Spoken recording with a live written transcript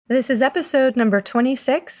This is episode number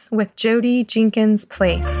 26 with Jody Jenkins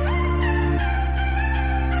Place.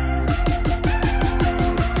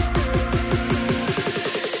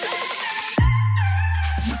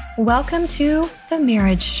 Welcome to The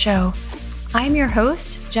Marriage Show. I'm your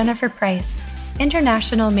host, Jennifer Price,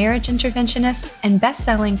 international marriage interventionist and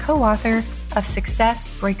best-selling co-author of Success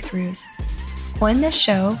Breakthroughs. On this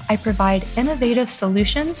show, I provide innovative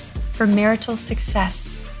solutions for marital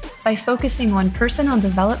success by focusing on personal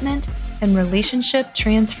development and relationship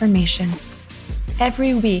transformation.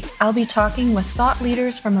 Every week, I'll be talking with thought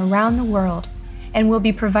leaders from around the world, and we'll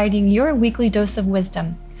be providing your weekly dose of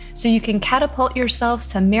wisdom so you can catapult yourselves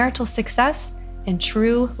to marital success and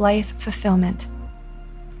true life fulfillment.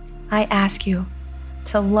 I ask you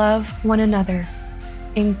to love one another,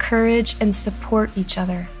 encourage and support each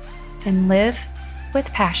other, and live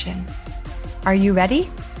with passion. Are you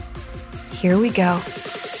ready? Here we go.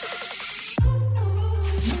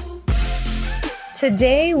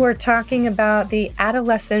 Today, we're talking about the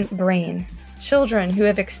adolescent brain, children who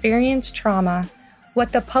have experienced trauma,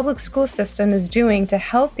 what the public school system is doing to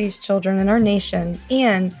help these children in our nation,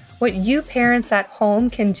 and what you parents at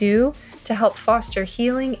home can do to help foster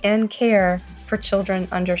healing and care for children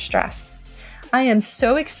under stress. I am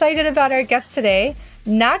so excited about our guest today,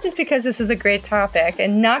 not just because this is a great topic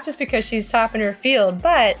and not just because she's top in her field,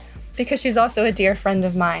 but because she's also a dear friend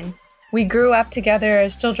of mine. We grew up together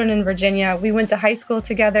as children in Virginia. We went to high school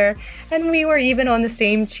together, and we were even on the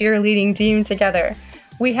same cheerleading team together.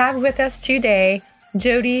 We have with us today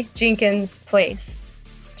Jody Jenkins Place.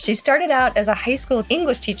 She started out as a high school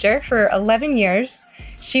English teacher for 11 years.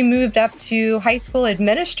 She moved up to high school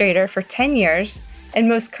administrator for 10 years, and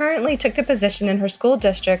most currently took the position in her school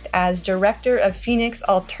district as Director of Phoenix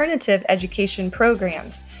Alternative Education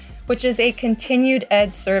Programs, which is a continued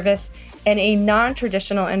ed service in a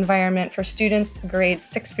non-traditional environment for students grades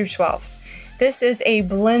 6 through 12. This is a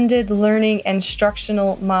blended learning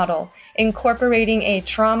instructional model, incorporating a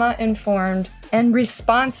trauma-informed and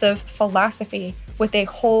responsive philosophy with a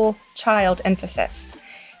whole child emphasis.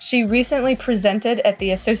 She recently presented at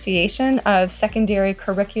the Association of Secondary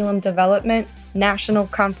Curriculum Development National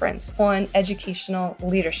Conference on Educational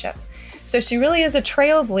Leadership. So she really is a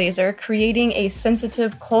trailblazer, creating a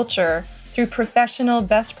sensitive culture through professional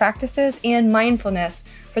best practices and mindfulness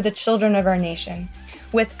for the children of our nation.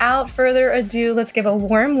 Without further ado, let's give a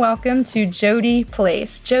warm welcome to Jody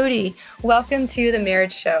Place. Jody, welcome to The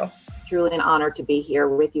Marriage Show. Truly an honor to be here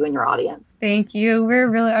with you and your audience. Thank you.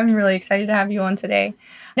 I'm really excited to have you on today.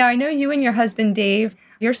 Now, I know you and your husband, Dave,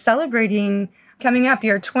 you're celebrating coming up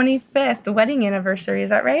your 25th wedding anniversary. Is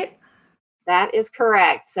that right? That is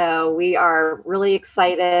correct. So we are really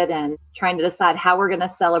excited and trying to decide how we're going to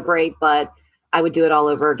celebrate, but I would do it all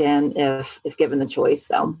over again if given the choice.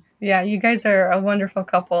 So yeah, you guys are a wonderful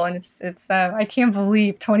couple, and it's I can't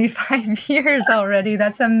believe 25 years already.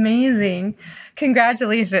 That's amazing.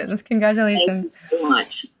 Congratulations. Thank you so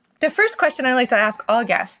much. The first question I like to ask all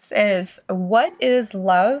guests is, what is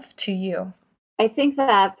love to you? I think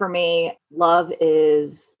that for me, love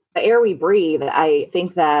is the air we breathe. I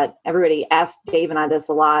think that everybody asks Dave and I this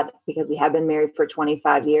a lot because we have been married for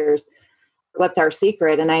 25 years. What's our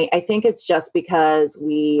secret? And I think it's just because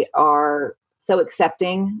we are so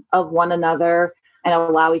accepting of one another and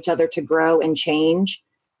allow each other to grow and change.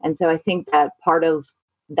 And so I think that part of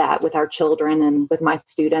that with our children and with my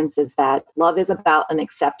students is that love is about an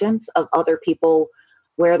acceptance of other people,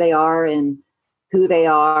 where they are and who they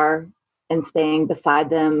are, and staying beside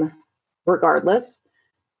them regardless.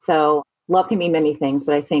 So love can mean many things,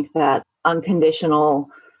 but I think that unconditional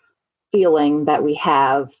feeling that we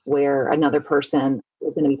have where another person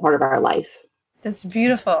is going to be part of our life. That's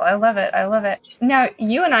beautiful. I love it. I love it. Now,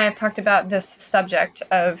 you and I have talked about this subject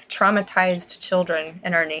of traumatized children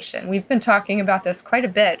in our nation. We've been talking about this quite a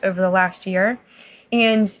bit over the last year,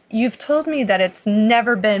 and you've told me that it's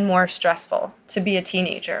never been more stressful to be a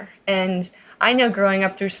teenager. And I know growing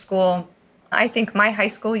up through school, I think my high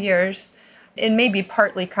school years, and maybe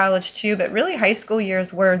partly college too, but really high school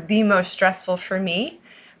years were the most stressful for me.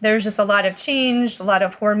 There's just a lot of change, a lot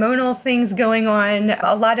of hormonal things going on,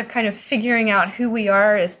 a lot of kind of figuring out who we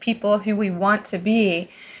are as people, who we want to be.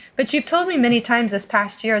 But you've told me many times this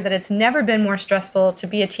past year that it's never been more stressful to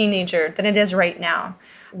be a teenager than it is right now.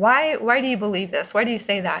 Why do you believe this? Why do you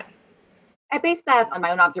say that? I base that on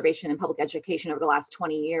my own observation in public education over the last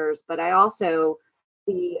 20 years, but I also,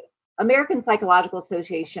 the American Psychological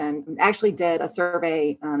Association actually did a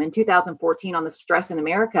survey in 2014 on the stress in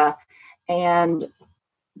America, and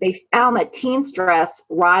they found that teen stress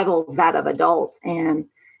rivals that of adults. And,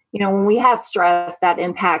 you know, when we have stress, that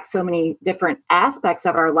impacts so many different aspects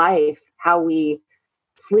of our life, how we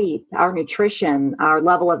sleep, our nutrition, our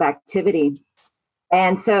level of activity.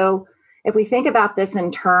 And so if we think about this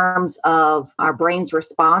in terms of our brain's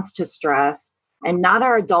response to stress and not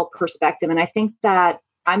our adult perspective, and I think that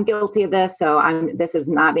I'm guilty of this, so this is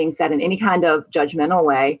not being said in any kind of judgmental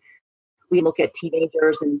way. We look at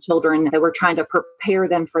teenagers and children that we're trying to prepare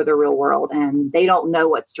them for the real world, and they don't know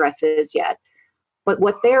what stress is yet. But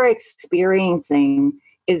what they're experiencing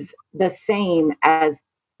is the same as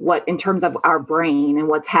what, in terms of our brain and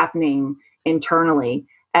what's happening internally,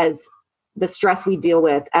 as the stress we deal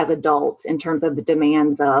with as adults in terms of the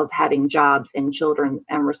demands of having jobs and children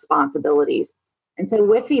and responsibilities. And so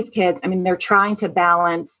with these kids, I mean, they're trying to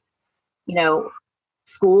balance,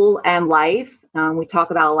 school and life. We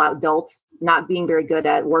talk about a lot of adults not being very good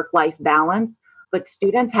at work-life balance, but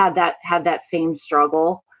students have that same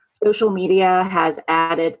struggle. Social media has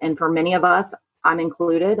added, and for many of us, I'm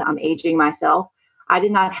included, I'm aging myself, I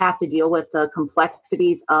did not have to deal with the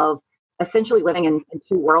complexities of essentially living in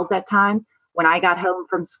two worlds at times. When I got home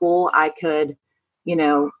from school, I could,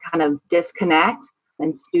 kind of disconnect,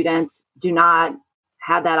 and students do not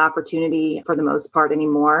have that opportunity for the most part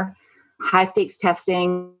anymore. High stakes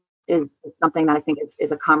testing is something that I think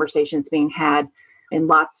is a conversation that's being had in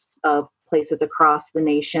lots of places across the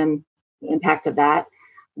nation, the impact of that.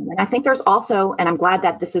 And I think there's also, and I'm glad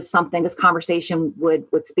that this conversation would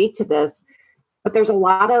speak to this, but there's a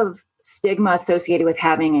lot of stigma associated with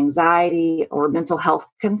having anxiety or mental health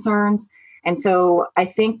concerns. And so I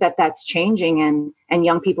think that that's changing, and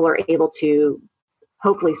young people are able to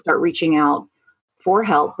hopefully start reaching out for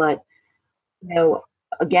help. But,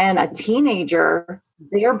 again, a teenager,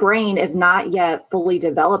 their brain is not yet fully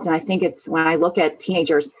developed. And I think it's when I look at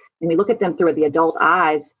teenagers and we look at them through the adult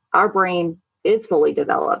eyes, our brain is fully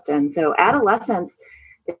developed. And so adolescence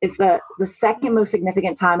is the second most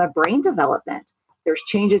significant time of brain development. There's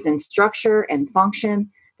changes in structure and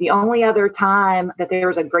function. The only other time that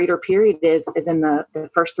there's a greater period is in the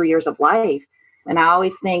first 3 years of life. And I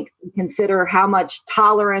always consider how much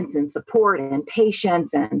tolerance and support and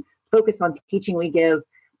patience and focus on teaching we give,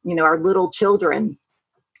 our little children.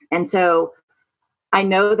 And so I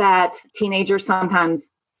know that teenagers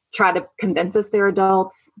sometimes try to convince us they're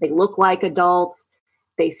adults. They look like adults.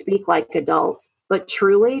 They speak like adults. But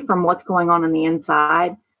truly, from what's going on the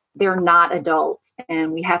inside, they're not adults.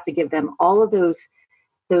 And we have to give them all of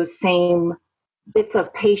those same bits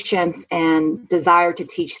of patience and desire to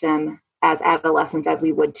teach them as adolescents as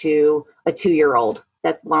we would to a 2-year-old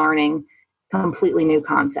that's learning completely new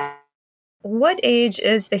concepts. What age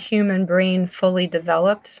is the human brain fully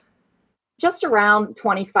developed? Just around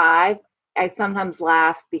 25. I sometimes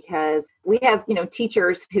laugh because we have,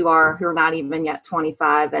 teachers who are not even yet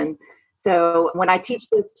 25. And so when I teach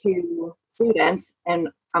this to students, and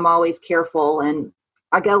I'm always careful, and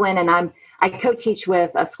I go in and I co-teach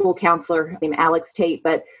with a school counselor named Alex Tate,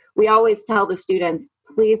 but we always tell the students,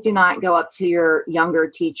 please do not go up to your younger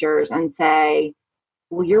teachers and say,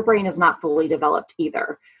 well, your brain is not fully developed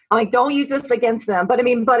either. I'm like, don't use this against them. But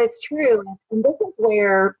it's true. And this is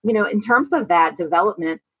where, in terms of that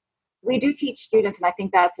development, we do teach students. And I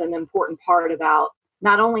think that's an important part about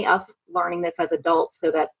not only us learning this as adults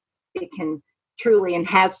so that it can truly and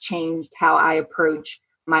has changed how I approach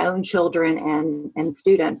my own children and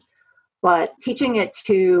students, but teaching it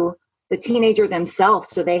to the teenager themselves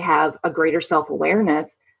so they have a greater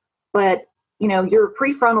self-awareness. But your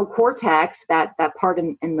prefrontal cortex, that part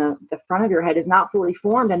in the front of your head, is not fully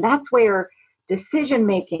formed. And that's where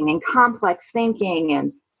decision-making and complex thinking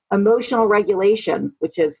and emotional regulation,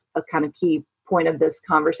 which is a kind of key point of this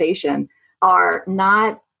conversation, are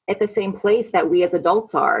not at the same place that we as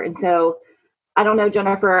adults are. And so I don't know,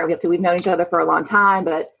 Jennifer, we've known each other for a long time,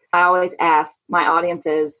 but I always ask my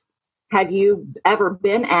audiences, have you ever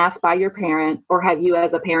been asked by your parent, or have you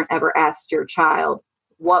as a parent ever asked your child,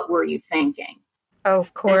 what were you thinking? Oh,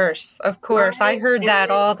 of course. Right? I heard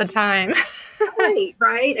that all the time.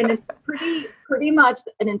 right. And it's pretty much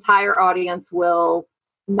an entire audience will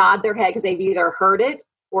nod their head because they've either heard it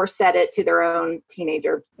or said it to their own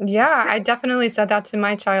teenager. Yeah, I definitely said that to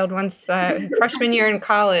my child once, freshman year in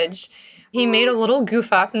college. He made a little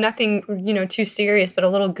goof up, nothing, too serious, but a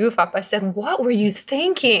little goof up. I said, what were you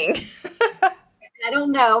thinking? I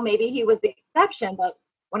don't know, maybe he was the exception, but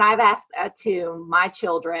when I've asked that to my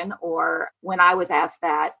children, or when I was asked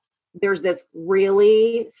that, there's this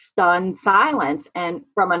really stunned silence. And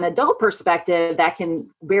from an adult perspective, that can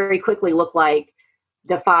very quickly look like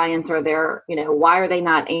defiance, or they're, why are they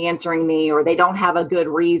not answering me, or they don't have a good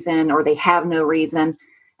reason, or they have no reason.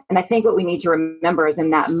 And I think what we need to remember is in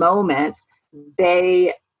that moment,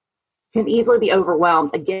 they can easily be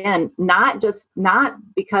overwhelmed. Again, not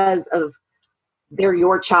because of they're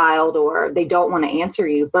your child or they don't want to answer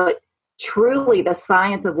you. But truly the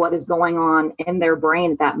science of what is going on in their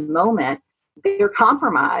brain at that moment, they're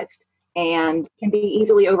compromised and can be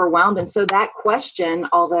easily overwhelmed. And so that question,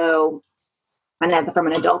 although, and as from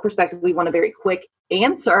an adult perspective, we want a very quick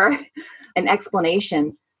answer, an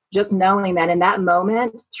explanation, just knowing that in that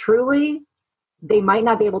moment, truly, they might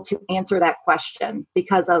not be able to answer that question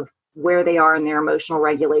because of where they are in their emotional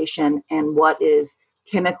regulation and what is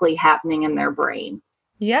chemically happening in their brain.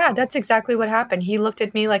 Yeah, that's exactly what happened. He looked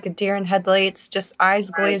at me like a deer in headlights, just eyes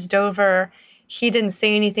glazed over. He didn't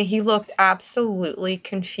say anything. He looked absolutely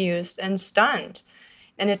confused and stunned.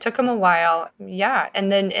 And it took him a while. Yeah.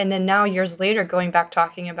 And then now years later, going back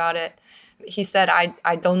talking about it, he said,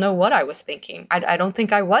 I don't know what I was thinking. I don't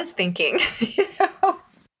think I was thinking. You know?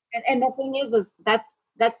 And the thing is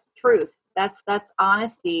that's truth. That's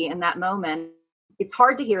honesty in that moment. It's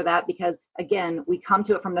hard to hear that because, again, we come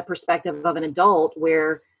to it from the perspective of an adult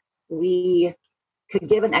where we could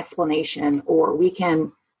give an explanation or we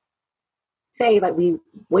can say that we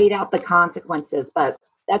weighed out the consequences, but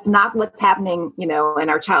that's not what's happening, in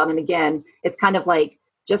our child. And again, it's kind of like,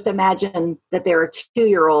 just imagine that they're a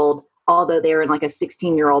 2-year-old, although they're in like a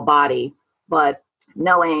 16-year-old body, but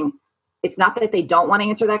knowing it's not that they don't want to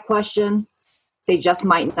answer that question. They just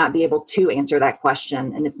might not be able to answer that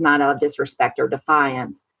question. And it's not out of disrespect or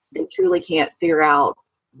defiance. They truly can't figure out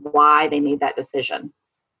why they made that decision.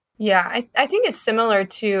 Yeah, I think it's similar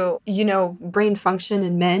to, brain function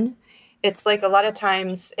in men. It's like a lot of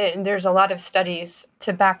times, and there's a lot of studies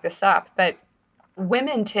to back this up, but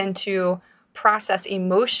women tend to process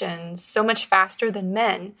emotions so much faster than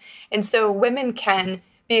men. And so women can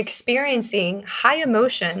be experiencing high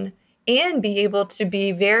emotion and be able to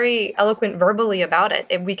be very eloquent verbally about it.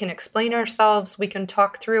 If we can explain ourselves, we can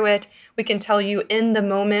talk through it, we can tell you in the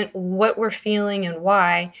moment what we're feeling and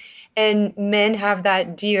why. And men have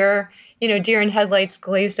that deer in headlights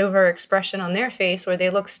glazed over expression on their face where they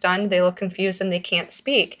look stunned, they look confused, and they can't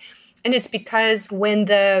speak. And it's because when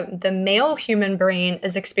the male human brain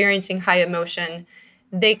is experiencing high emotion,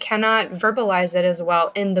 they cannot verbalize it as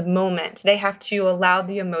well in the moment. They have to allow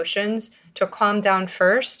the emotions to calm down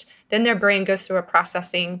first. Then their brain goes through a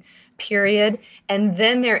processing period, and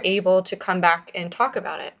then they're able to come back and talk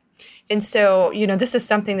about it. And so, this is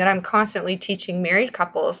something that I'm constantly teaching married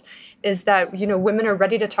couples is that, women are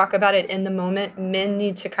ready to talk about it in the moment. Men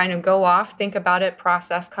need to kind of go off, think about it,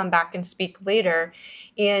 process, come back and speak later.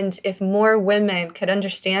 And if more women could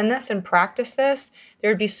understand this and practice this,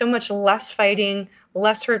 there would be so much less fighting,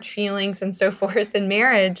 less hurt feelings and so forth in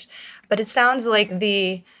marriage. But it sounds like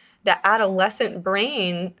the adolescent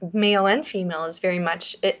brain, male and female, is very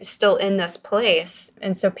much still in this place.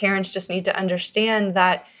 And so parents just need to understand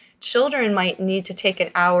that children might need to take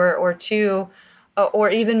an hour or two,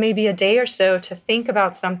 or even maybe a day or so to think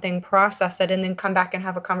about something, process it, and then come back and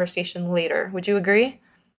have a conversation later. Would you agree?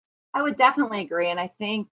 I would definitely agree. And I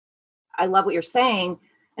think I love what you're saying.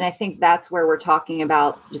 And I think that's where we're talking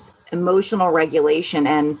about just emotional regulation.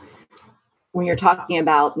 And when you're talking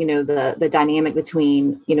about, the dynamic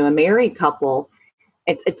between, a married couple,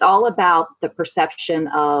 it's all about the perception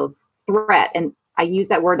of threat. And I use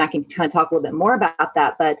that word and I can kind of talk a little bit more about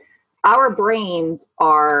that, but our brains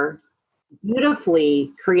are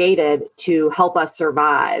beautifully created to help us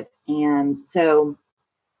survive. And so,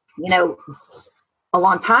 a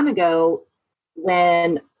long time ago,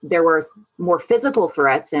 when there were more physical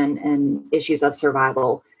threats and issues of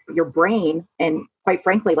survival, your brain, and quite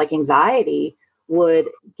frankly, like anxiety, would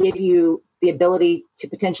give you the ability to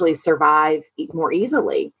potentially survive more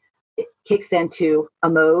easily. It kicks into a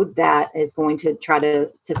mode that is going to try to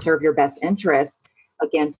serve your best interest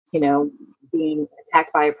against, being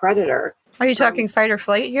attacked by a predator. Are you talking fight or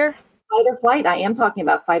flight here? Fight or flight. I am talking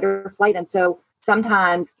about fight or flight. And so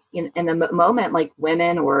sometimes in the moment, like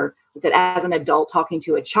women, or is it as an adult talking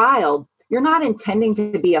to a child, you're not intending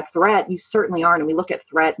to be a threat. You certainly aren't. And we look at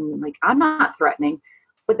threat and like, I'm not threatening,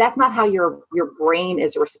 but that's not how your brain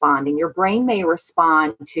is responding. Your brain may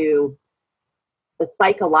respond to the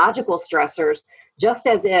psychological stressors just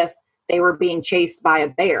as if they were being chased by a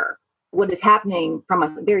bear. What is happening from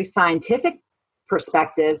a very scientific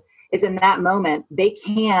perspective is in that moment, they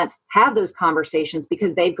can't have those conversations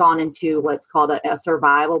because they've gone into what's called a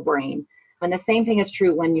survival brain. And the same thing is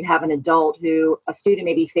true when you have an adult a student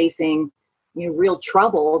may be facing real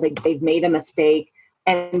trouble. They've made a mistake,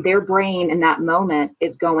 and their brain in that moment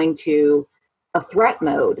is going to a threat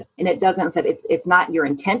mode. And it doesn't say it's not your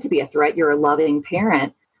intent to be a threat. You're a loving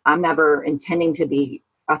parent. I'm never intending to be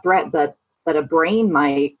a threat, but a brain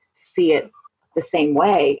might see it the same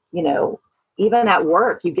way. Even at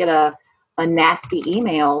work, you get a nasty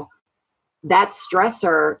email. that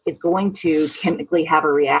stressor is going to chemically have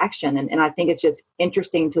a reaction. And I think it's just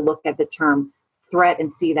interesting to look at the term threat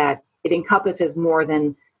and see that it encompasses more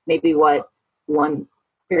than maybe what one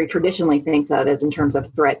very traditionally thinks of as in terms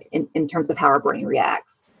of threat, in terms of how our brain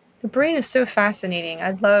reacts. The brain is so fascinating.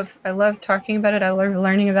 I love talking about it. I love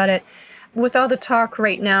learning about it. With all the talk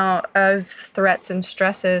right now of threats and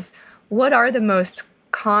stresses, what are the most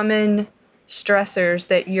common stressors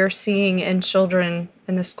that you're seeing in children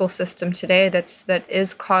in the school system today that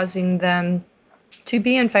is causing them to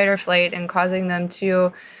be in fight or flight and causing them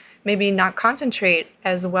to maybe not concentrate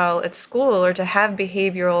as well at school or to have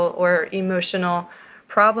behavioral or emotional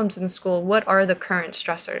problems in school? What are the current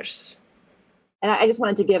stressors? And I just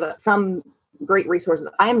wanted to give some great resources.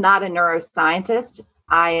 I am not a neuroscientist.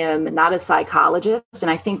 I am not a psychologist.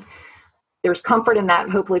 And I think there's comfort in that,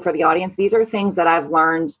 hopefully, for the audience. These are things that I've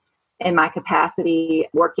learned in my capacity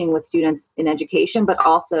working with students in education, but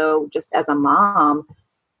also just as a mom.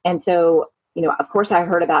 And so, of course, I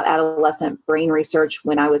heard about adolescent brain research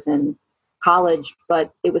when I was in college,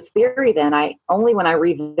 but it was theory then. Only when I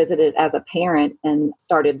revisited it as a parent and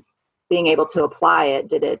started being able to apply it,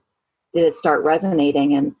 did it start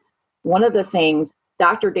resonating. And one of the things,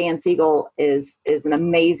 Dr. Dan Siegel is an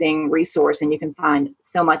amazing resource, and you can find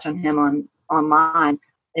so much on him online.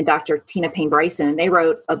 And Dr. Tina Payne Bryson, and they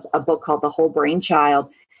wrote a book called The Whole Brain Child,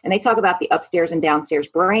 and they talk about the upstairs and downstairs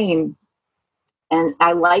brain. And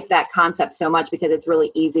I like that concept so much because it's really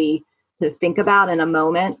easy to think about in a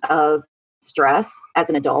moment of stress as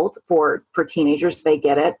an adult. For teenagers, they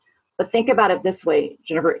get it. But think about it this way,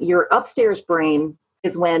 Jennifer, your upstairs brain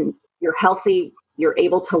is when you're healthy, you're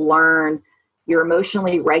able to learn, you're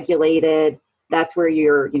emotionally regulated. That's where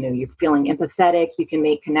you're feeling empathetic, you can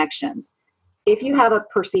make connections. If you have a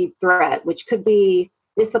perceived threat, which could be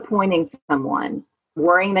disappointing someone,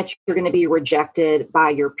 worrying that you're going to be rejected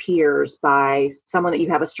by your peers, by someone that you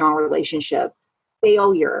have a strong relationship,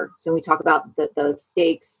 failure. So we talk about the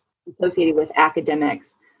stakes associated with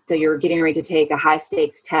academics. So you're getting ready to take a high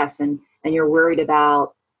stakes test and you're worried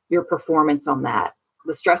about your performance on that.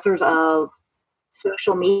 The stressors of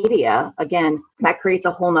social media, again, that creates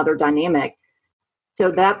a whole nother dynamic. So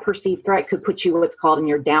that perceived threat could put you what's called in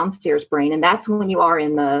your downstairs brain. And that's when you are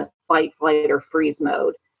in the fight, flight, or freeze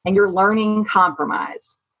mode. And you're learning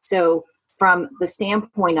compromised. So from the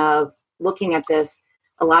standpoint of looking at this,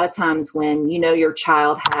 a lot of times when your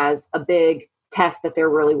child has a big test that they're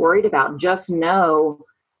really worried about, just know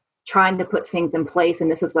trying to put things in place, and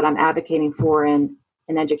this is what I'm advocating for in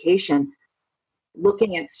education,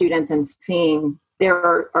 looking at students and seeing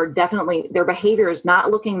there are definitely their behaviors, not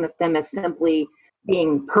looking at them as simply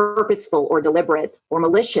being purposeful or deliberate or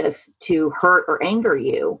malicious to hurt or anger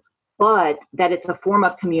you, but that it's a form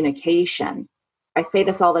of communication. I say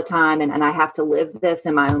this all the time, and I have to live this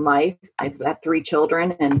in my own life. I have 3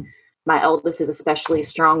 children, and my eldest is especially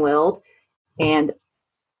strong-willed. And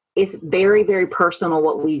it's very, very personal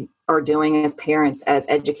what we are doing as parents, as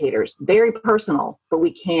educators. Very personal, but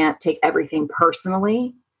we can't take everything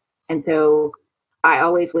personally. And so I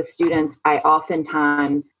always, with students, I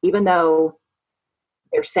oftentimes, even though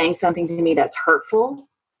they're saying something to me that's hurtful,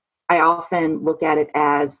 I often look at it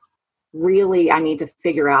as really, I need to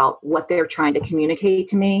figure out what they're trying to communicate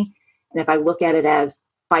to me. And if I look at it as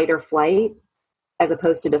fight or flight, as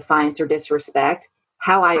opposed to defiance or disrespect,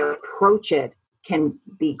 how I approach it can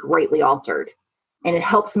be greatly altered. And it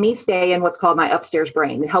helps me stay in what's called my upstairs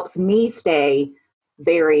brain. It helps me stay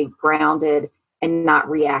very grounded and not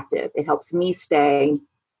reactive. It helps me stay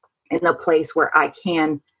in a place where I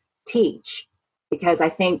can teach. Because I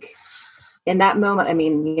think in that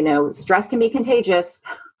moment, stress can be contagious.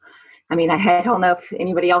 I don't know if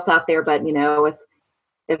anybody else out there, but,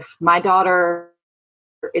 if my daughter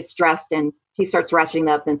is stressed and she starts ratcheting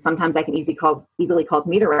up, then sometimes I can easily calls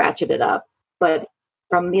me to ratchet it up. But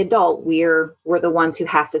from the adult, we're the ones who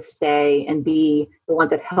have to stay and be the ones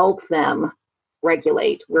that help them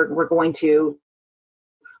regulate. We're going to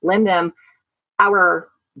lend them our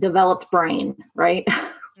developed brain, right?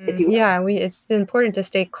 It's important to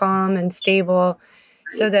stay calm and stable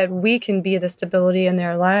so that we can be the stability in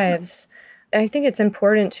their lives. I think it's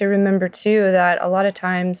important to remember, too, that a lot of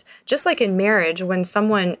times, just like in marriage, when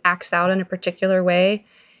someone acts out in a particular way,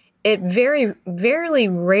 it very, very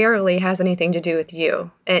rarely has anything to do with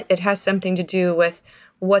you. It has something to do with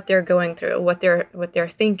what they're going through, what they're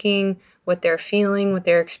thinking, what they're feeling, what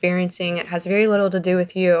they're experiencing. It has very little to do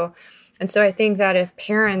with you. And so I think that if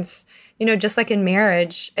parents, just like in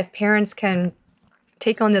marriage, if parents can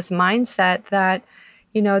take on this mindset that,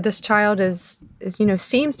 this child is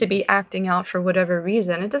seems to be acting out for whatever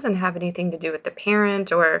reason, it doesn't have anything to do with the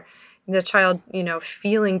parent or, the child,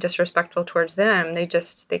 feeling disrespectful towards them. They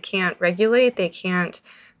can't regulate, they can't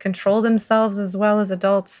control themselves as well as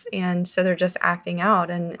adults. And so they're just acting out.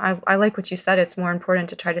 And I like what you said. It's more important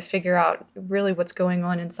to try to figure out really what's going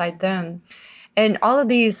on inside them. And all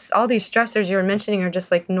these stressors you were mentioning are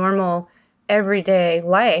just like normal everyday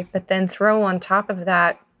life. But then throw on top of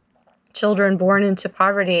that children born into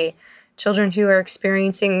poverty, children who are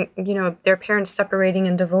experiencing, their parents separating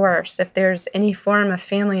and divorce, if there's any form of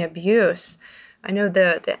family abuse. I know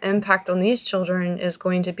the impact on these children is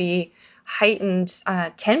going to be heightened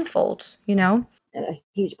tenfold, And a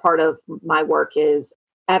huge part of my work is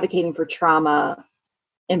advocating for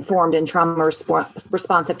trauma-informed and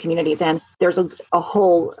trauma-responsive communities. And there's a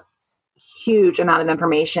whole huge amount of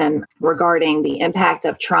information regarding the impact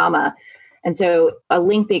of trauma. And so a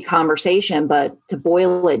lengthy conversation, but to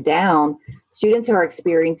boil it down, students who are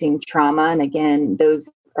experiencing trauma, and again, those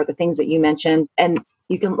are the things that you mentioned, and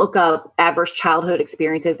you can look up adverse childhood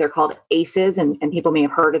experiences. They're called ACEs, and people may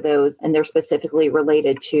have heard of those, and they're specifically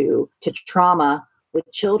related to trauma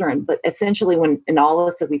with children. But essentially, when in all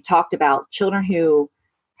this that we've talked about, children who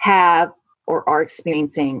have or are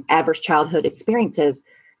experiencing adverse childhood experiences,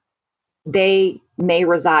 they may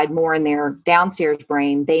reside more in their downstairs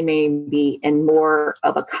brain. They may be in more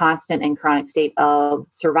of a constant and chronic state of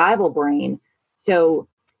survival brain. So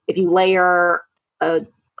if you layer a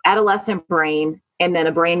adolescent brain and then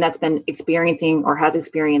a brain that's been experiencing or has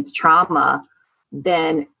experienced trauma,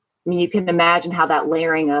 then you can imagine how that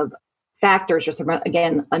layering of factors, just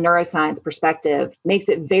again, a neuroscience perspective, makes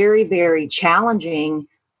it very, very challenging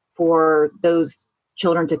for those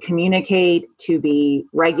children to communicate, to be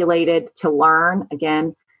regulated, to learn.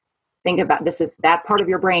 Again, think about this is that part of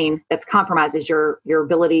your brain that's compromised is your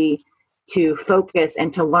ability to focus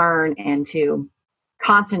and to learn and to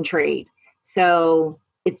concentrate. So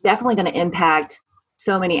it's definitely going to impact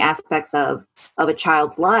so many aspects of a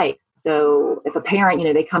child's life. So if a parent,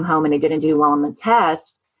 they come home and they didn't do well on the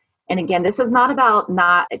test, and again, this is not about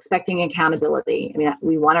not expecting accountability. I mean,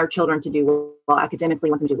 we want our children to do well academically,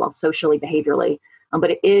 want them to do well socially, behaviorally. But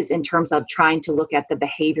it is in terms of trying to look at the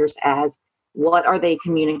behaviors as what are they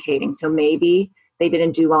communicating? So maybe they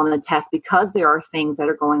didn't do well on the test because there are things that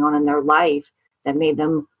are going on in their life that made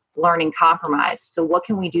them learning compromised. So what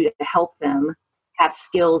can we do to help them have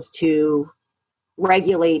skills to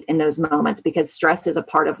regulate in those moments? Because stress is a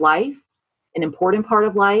part of life, an important part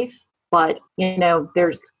of life. But,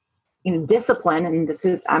 there's discipline, and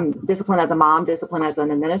I'm disciplined as a mom, discipline as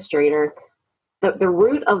an administrator. The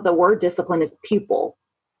root of the word discipline is pupil.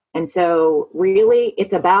 And so really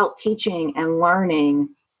it's about teaching and learning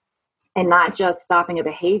and not just stopping a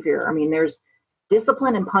behavior. I mean, there's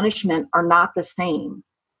discipline and punishment are not the same.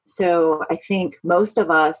 So I think most of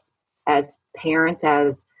us as parents,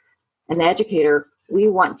 as an educator, we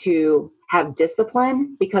want to have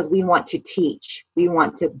discipline because we want to teach. We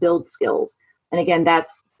want to build skills. And again,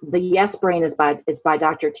 that's the Yes Brain is by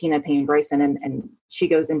Dr. Tina Payne Bryson, and she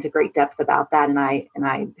goes into great depth about that. And I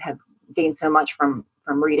have gained so much from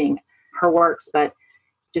reading her works. But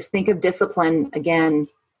just think of discipline again.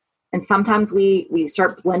 And sometimes we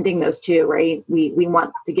start blending those two, right? We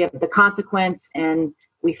want to give the consequence, and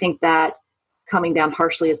we think that coming down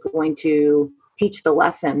harshly is going to teach the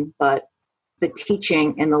lesson, but the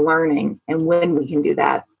teaching and the learning, and when we can do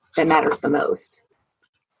that, that matters the most.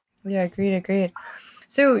 Yeah, agreed.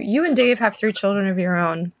 So you and Dave have 3 children of your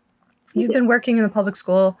own. You've been working in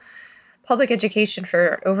the public education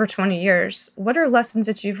for over 20 years. What are lessons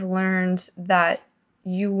that you've learned that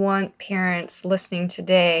you want parents listening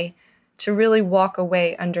today to really walk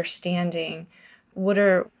away understanding? What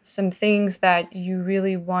are some things that you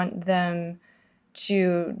really want them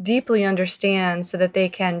to deeply understand so that they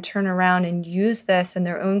can turn around and use this in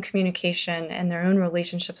their own communication and their own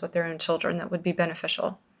relationships with their own children that would be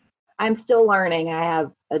beneficial? I'm still learning. I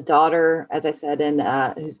have a daughter, as I said, and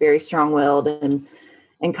who's very strong-willed, and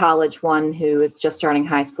in college, one who is just starting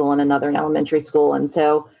high school and another in elementary school. And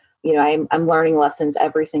so, I'm learning lessons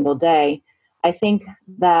every single day. I think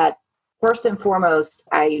that first and foremost,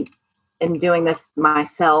 I am doing this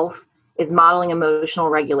myself, is modeling emotional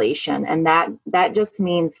regulation. And that just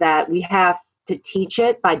means that we have to teach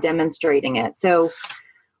it by demonstrating it. So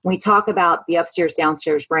when we talk about the upstairs,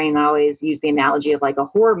 downstairs brain, I always use the analogy of like a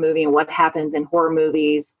horror movie and what happens in horror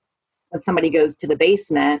movies when somebody goes to the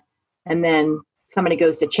basement and then somebody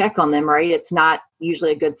goes to check on them, right? It's not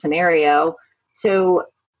usually a good scenario. So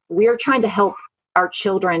we're trying to help our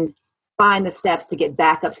children find the steps to get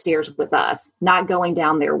back upstairs with us, not going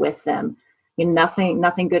down there with them.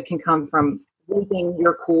 Nothing good can come from losing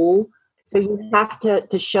your cool. So you have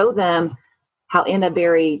to show them how in a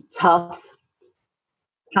very tough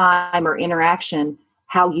time or interaction,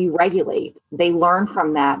 how you regulate. They learn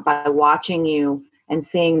from that by watching you and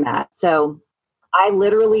seeing that. So I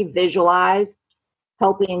literally visualize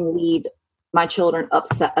helping lead my children up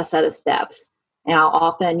a set of steps. And I'll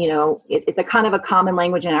often, it's a kind of a common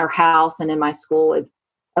language in our house and in my school is,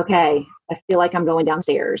 okay, I feel like I'm going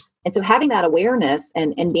downstairs. And so having that awareness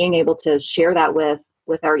and being able to share that with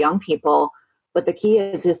our young people. But the key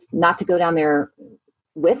is just not to go down there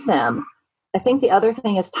with them. I think the other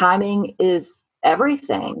thing is timing is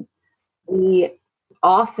everything. We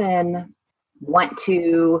often want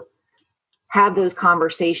to have those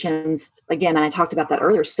conversations, again, and I talked about that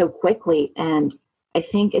earlier, so quickly. And I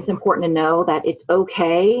think it's important to know that it's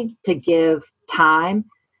okay to give time.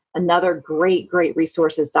 Another great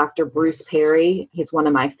resource is Dr. Bruce Perry. He's one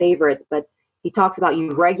of my favorites, but he talks about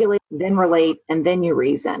you regulate, then relate, and then you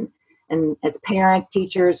reason. And as parents,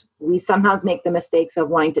 teachers, we sometimes make the mistakes of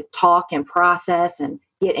wanting to talk and process and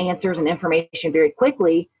get answers and information very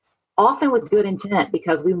quickly, often with good intent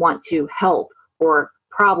because we want to help or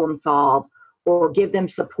problem solve or give them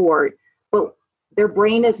support. But their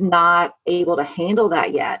brain is not able to handle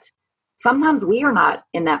that yet. Sometimes we are not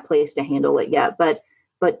in that place to handle it yet, but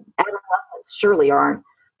adolescents surely aren't.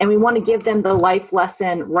 And we want to give them the life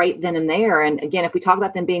lesson right then and there. And again, if we talk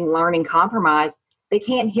about them being learning compromised, they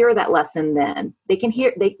can't hear that lesson then. They can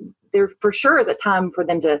hear, there for sure is a time for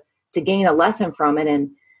them to gain a lesson from it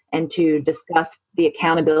and to discuss the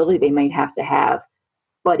accountability they might have to have.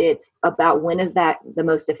 But it's about when is that the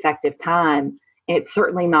most effective time? And it's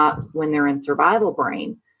certainly not when they're in survival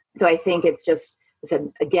brain. So I think it's just, I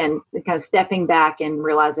said, again, kind of stepping back and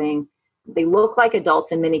realizing they look like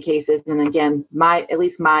adults in many cases. And again, at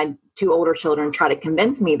least my two older children try to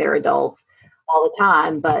convince me they're adults all the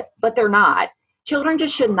time, but they're not. Children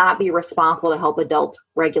just should not be responsible to help adults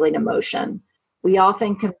regulate emotion. We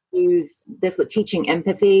often confuse this with teaching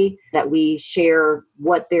empathy, that we share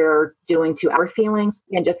what they're doing to our feelings.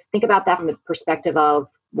 And just think about that from the perspective of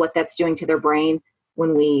what that's doing to their brain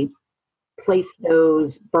when we place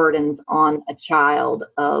those burdens on a child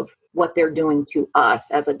of what they're doing to us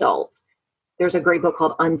as adults. There's a great book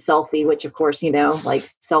called Unselfie, which of course, like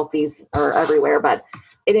selfies are everywhere, but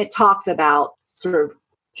it talks about sort of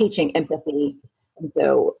teaching empathy. And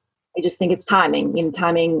so I just think it's timing.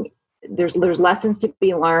 Timing, there's lessons to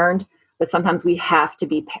be learned, but sometimes we have to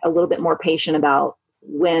be a little bit more patient about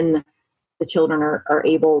when the children are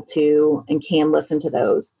able to and can listen to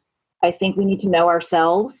those. I think we need to know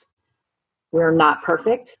ourselves. We're not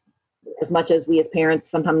perfect as much as we as parents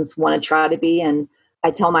sometimes want to try to be. And I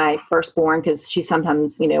tell my firstborn, because she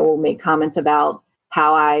sometimes, will make comments about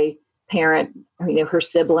how I parent, her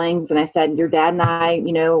siblings. And I said, your dad and I,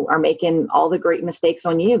 are making all the great mistakes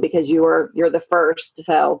on you because you're the first.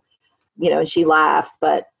 So, and she laughs,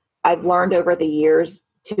 but I've learned over the years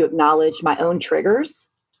to acknowledge my own triggers,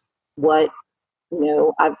 what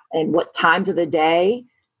times of the day,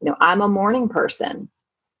 I'm a morning person.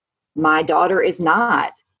 My daughter is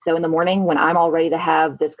not. So in the morning when I'm all ready to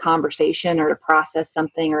have this conversation or to process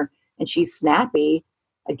something and she's snappy,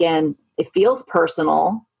 again, it feels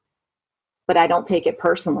personal, but I don't take it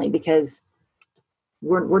personally because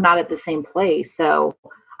we're not at the same place. So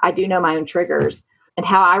I do know my own triggers and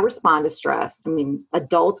how I respond to stress. I mean,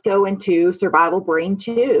 adults go into survival brain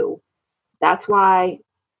too. That's why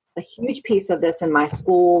a huge piece of this in my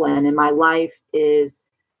school and in my life is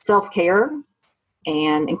self-care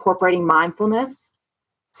and incorporating mindfulness.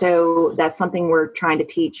 So that's something we're trying to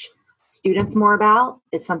teach students more about.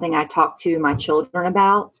 It's something I talk to my children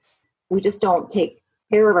about. We just don't take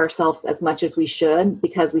care of ourselves as much as we should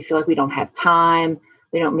because we feel like we don't have time.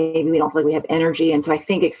 Maybe we don't feel like we have energy. And so I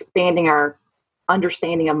think expanding our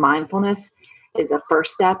understanding of mindfulness is a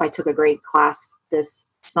first step. I took a great class this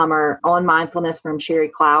summer on mindfulness from Sherry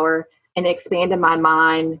Clower, and it expanded my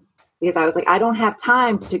mind because I was like, I don't have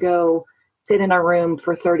time to go sit in a room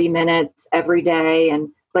for 30 minutes every day.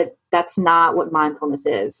 But that's not what mindfulness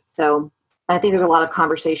is. So I think there's a lot of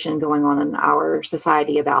conversation going on in our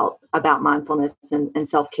society about mindfulness and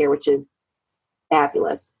self-care, which is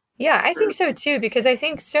fabulous. Yeah, I think so too, because I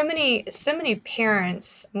think so many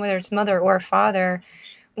parents, whether it's mother or father,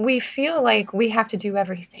 we feel like we have to do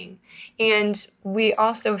everything. And we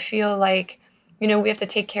also feel like, we have to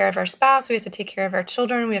take care of our spouse, we have to take care of our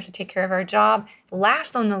children, we have to take care of our job.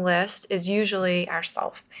 Last on the list is usually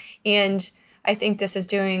ourself. And I think this is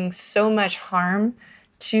doing so much harm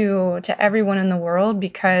to everyone in the world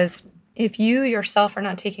because if you yourself are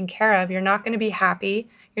not taken care of, you're not going to be happy,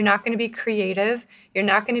 You're not going to be creative. You're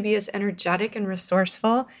not going to be as energetic and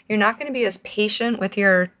resourceful. You're not going to be as patient with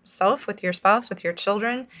yourself, with your spouse, with your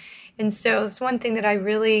children. And so it's one thing that I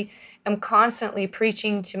really am constantly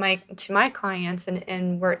preaching to my clients,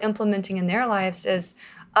 and we're implementing in their lives, is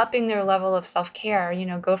upping their level of self-care.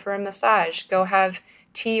 Go for a massage, go have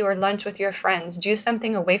tea or lunch with your friends, do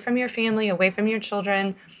something away from your family, away from your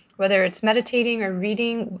children, whether it's meditating or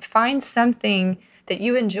reading. Find something that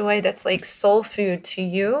you enjoy that's like soul food to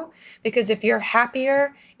you, because if you're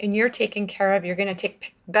happier and you're taken care of, you're going to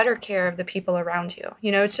take better care of the people around you.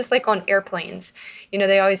 It's just like on airplanes.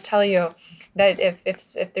 They always tell you that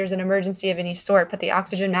if there's an emergency of any sort, put the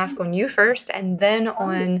oxygen mask on you first and then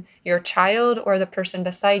on your child or the person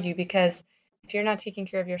beside you, because if you're not taking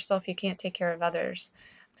care of yourself, you can't take care of others.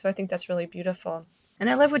 So I think that's really beautiful. And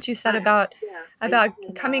I love what you said about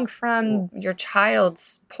coming from your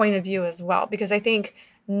child's point of view as well, because I think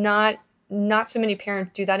not so many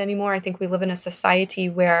parents do that anymore. I think we live in a society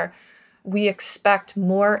where we expect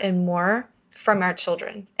more and more from our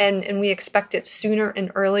children, and we expect it sooner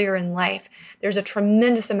and earlier in life. There's a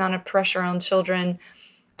tremendous amount of pressure on children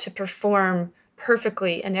to perform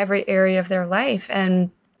perfectly in every area of their life,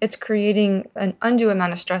 and it's creating an undue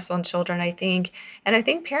amount of stress on children, I think. And I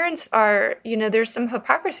think parents are, there's some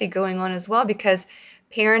hypocrisy going on as well, because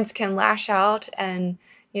parents can lash out and,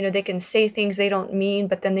 they can say things they don't mean,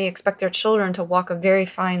 but then they expect their children to walk a very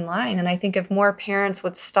fine line. And I think if more parents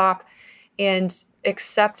would stop and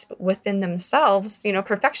accept within themselves,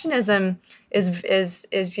 perfectionism is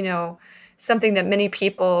something that many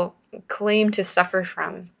people claim to suffer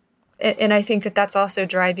from. And I think that that's also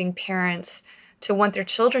driving parents to want their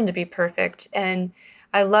children to be perfect. And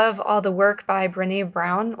I love all the work by Brené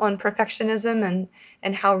Brown on perfectionism,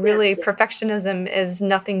 and how really perfectionism is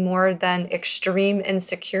nothing more than extreme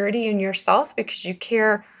insecurity in yourself, because you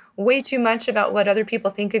care way too much about what other people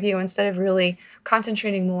think of you instead of really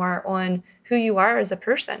concentrating more on who you are as a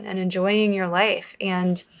person and enjoying your life.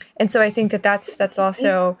 And so I think that that's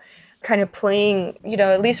also kind of playing,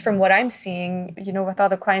 at least from what I'm seeing, with all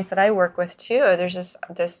the clients that I work with too, there's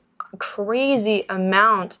this crazy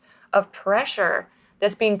amount of pressure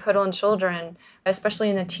that's being put on children, especially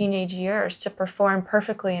in the teenage years, to perform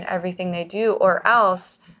perfectly in everything they do, or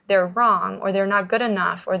else they're wrong, or they're not good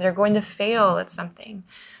enough, or they're going to fail at something.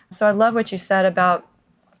 So I love what you said about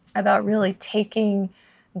really taking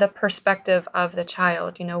the perspective of the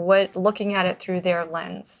child, looking at it through their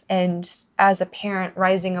lens. And as a parent,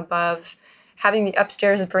 rising above, having the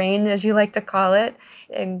upstairs brain, as you like to call it.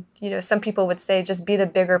 And, some people would say just be the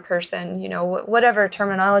bigger person, whatever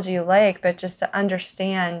terminology you like, but just to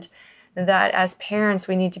understand that as parents,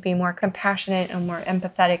 we need to be more compassionate and more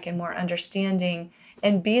empathetic and more understanding,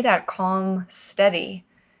 and be that calm, steady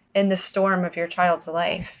in the storm of your child's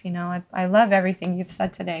life. I love everything you've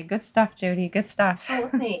said today. Good stuff, Jody. Good stuff. Oh,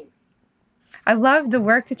 thanks. I love the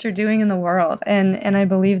work that you're doing in the world. And I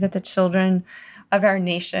believe that the children of our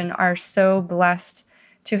nation are so blessed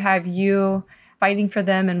to have you fighting for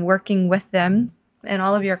them and working with them, and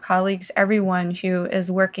all of your colleagues, everyone who is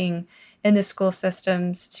working in the school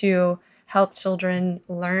systems to help children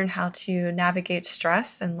learn how to navigate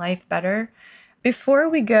stress and life better. Before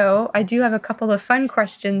we go, I do have a couple of fun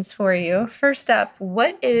questions for you. First up,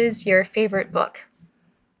 what is your favorite book?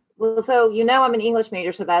 Well, so I'm an English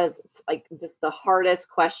major, so that is like just the hardest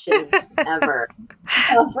question ever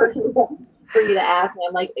for you to ask me.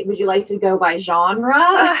 I'm like, would you like to go by genre?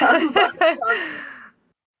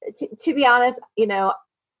 To be honest,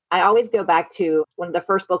 I always go back to one of the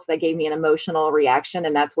first books that gave me an emotional reaction,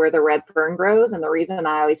 and that's Where the Red Fern Grows. And the reason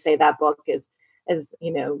I always say that book is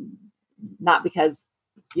not because,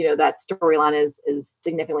 that storyline is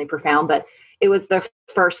significantly profound, but it was the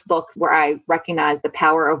first book where I recognized the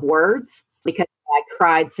power of words, because I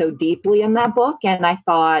cried so deeply in that book. And I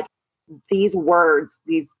thought, these words,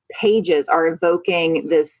 these pages are evoking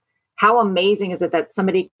this. How amazing is it that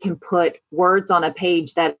somebody can put words on a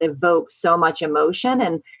page that evoke so much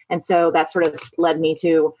emotion? And so that sort of led me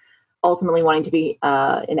to ultimately wanting to be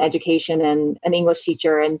in education and an English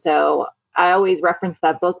teacher. And so I always reference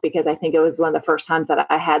that book because I think it was one of the first times that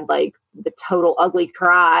I had like the total ugly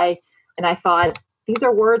cry. And I thought, these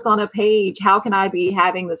are words on a page. How can I be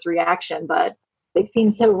having this reaction? But they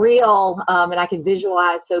seem so real, and I can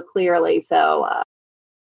visualize so clearly. So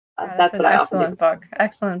that's what I often do. Excellent book.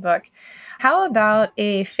 Excellent book. How about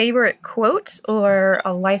a favorite quote or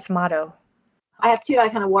a life motto? I have two that I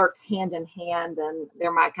kind of work hand in hand, and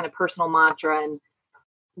they're my kind of personal mantra. And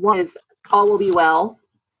one is, all will be well.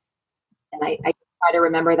 And I try to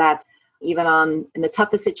remember that even in the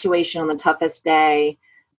toughest situation, on the toughest day,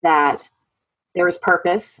 that there is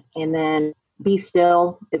purpose. And then Be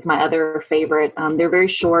Still is my other favorite. They're very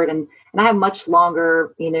short, and I have much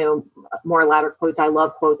longer, more elaborate quotes. I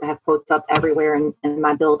love quotes. I have quotes up everywhere in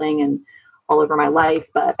my building and all over my life.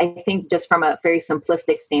 But I think just from a very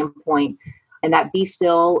simplistic standpoint, and that be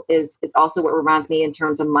still is also what reminds me in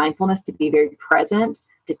terms of mindfulness, to be very present,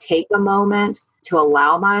 to take a moment, to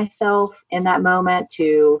allow myself in that moment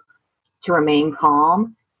to remain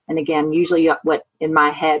calm. And again, usually what in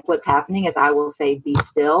my head, what's happening is I will say, be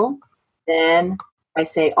still. Then I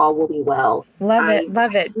say, all will be well. Love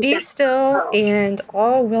it. Be still and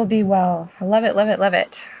all will be well. I love it, love it, love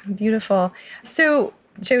it. Beautiful. So,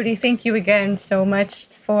 Jody, thank you again so much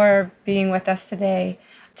for being with us today.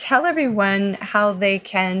 Tell everyone how they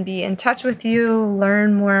can be in touch with you,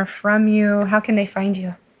 learn more from you. How can they find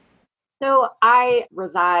you? So I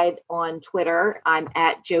reside on Twitter. I'm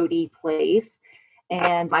at Jody Place,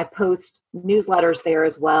 and I post newsletters there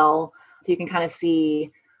as well. So you can kind of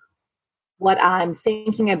see what I'm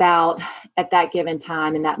thinking about at that given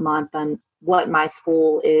time in that month and what my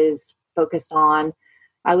school is focused on.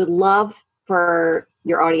 I would love for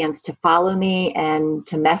your audience to follow me and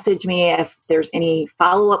to message me if there's any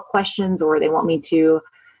follow-up questions or they want me to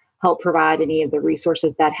help provide any of the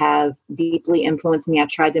resources that have deeply influenced me. I've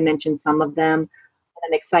tried to mention some of them.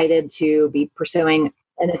 I'm excited to be pursuing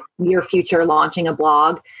in the near future launching a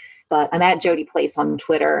blog, but I'm at Jody Place on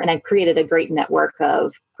Twitter, and I've created a great network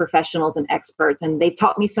of professionals and experts, and they've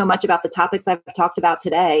taught me so much about the topics I've talked about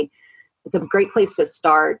today. It's a great place to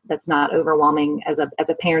start. That's not overwhelming as a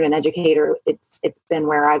parent and educator. It's been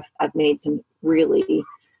where I've made some really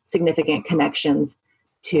significant connections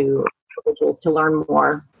to individuals to learn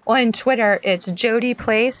more. On Twitter, it's Jody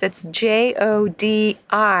Place. It's JODIPLACE,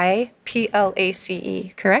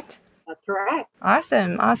 correct? That's correct.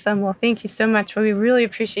 Awesome. Well, thank you so much. We really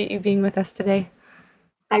appreciate you being with us today.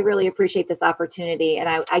 I really appreciate this opportunity,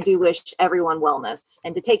 and I do wish everyone wellness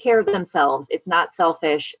and to take care of themselves. It's not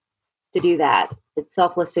selfish to do that. It's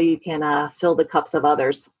selfless so you can fill the cups of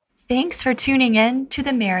others. Thanks for tuning in to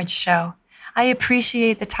The Marriage Show. I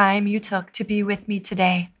appreciate the time you took to be with me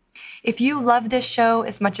today. If you love this show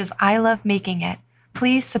as much as I love making it,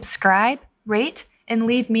 please subscribe, rate, and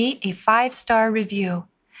leave me a 5-star review.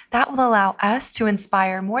 That will allow us to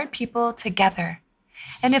inspire more people together.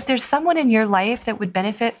 And if there's someone in your life that would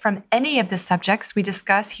benefit from any of the subjects we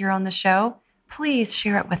discuss here on the show, please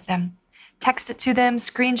share it with them. Text it to them,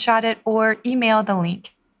 screenshot it, or email the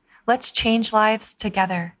link. Let's change lives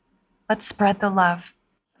together. Let's spread the love.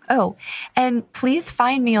 Oh, and please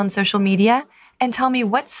find me on social media and tell me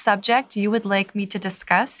what subject you would like me to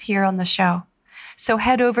discuss here on the show. So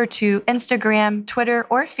head over to Instagram, Twitter,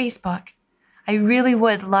 or Facebook. I really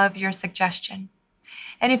would love your suggestion.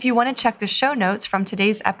 And if you want to check the show notes from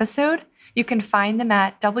today's episode, you can find them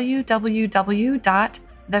at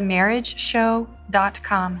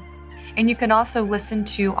www.themarriageshow.com. And you can also listen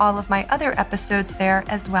to all of my other episodes there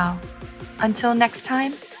as well. Until next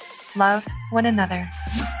time, love one another.